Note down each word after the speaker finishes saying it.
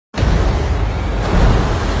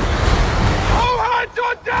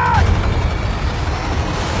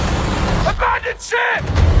That's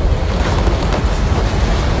it!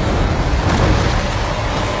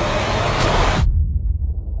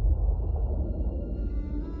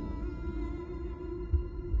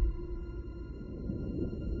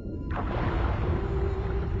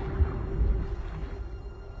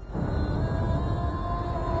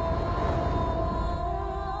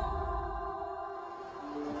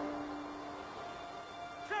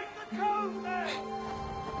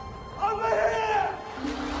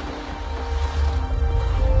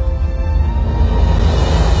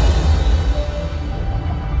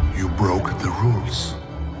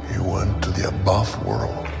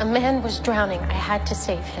 A man was drowning. I had to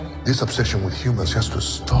save him. This obsession with humans has to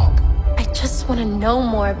stop. I just want to know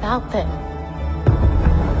more about them.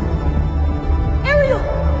 Ariel!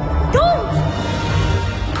 Don't!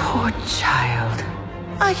 Poor child.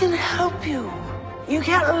 I can help you. You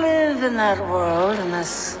can't live in that world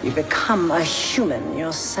unless you become a human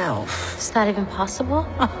yourself. Is that even possible?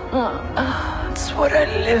 It's what I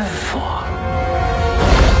live for.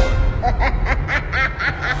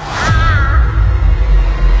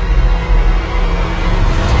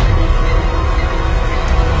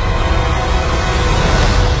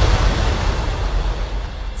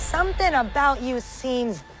 Something about you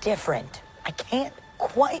seems different. I can't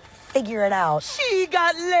quite figure it out. She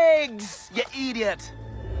got legs, you idiot!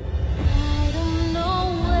 I don't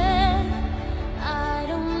know when, I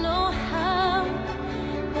don't know how,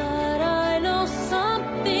 but I know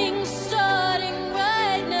something's starting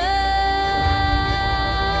right now.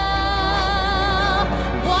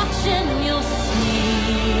 Watching, you'll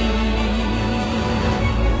see.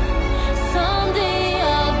 Someday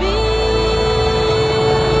I'll be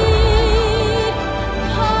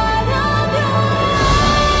part of your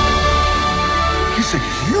life. He's a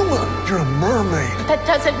human. You're a mermaid. That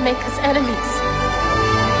doesn't make us enemies.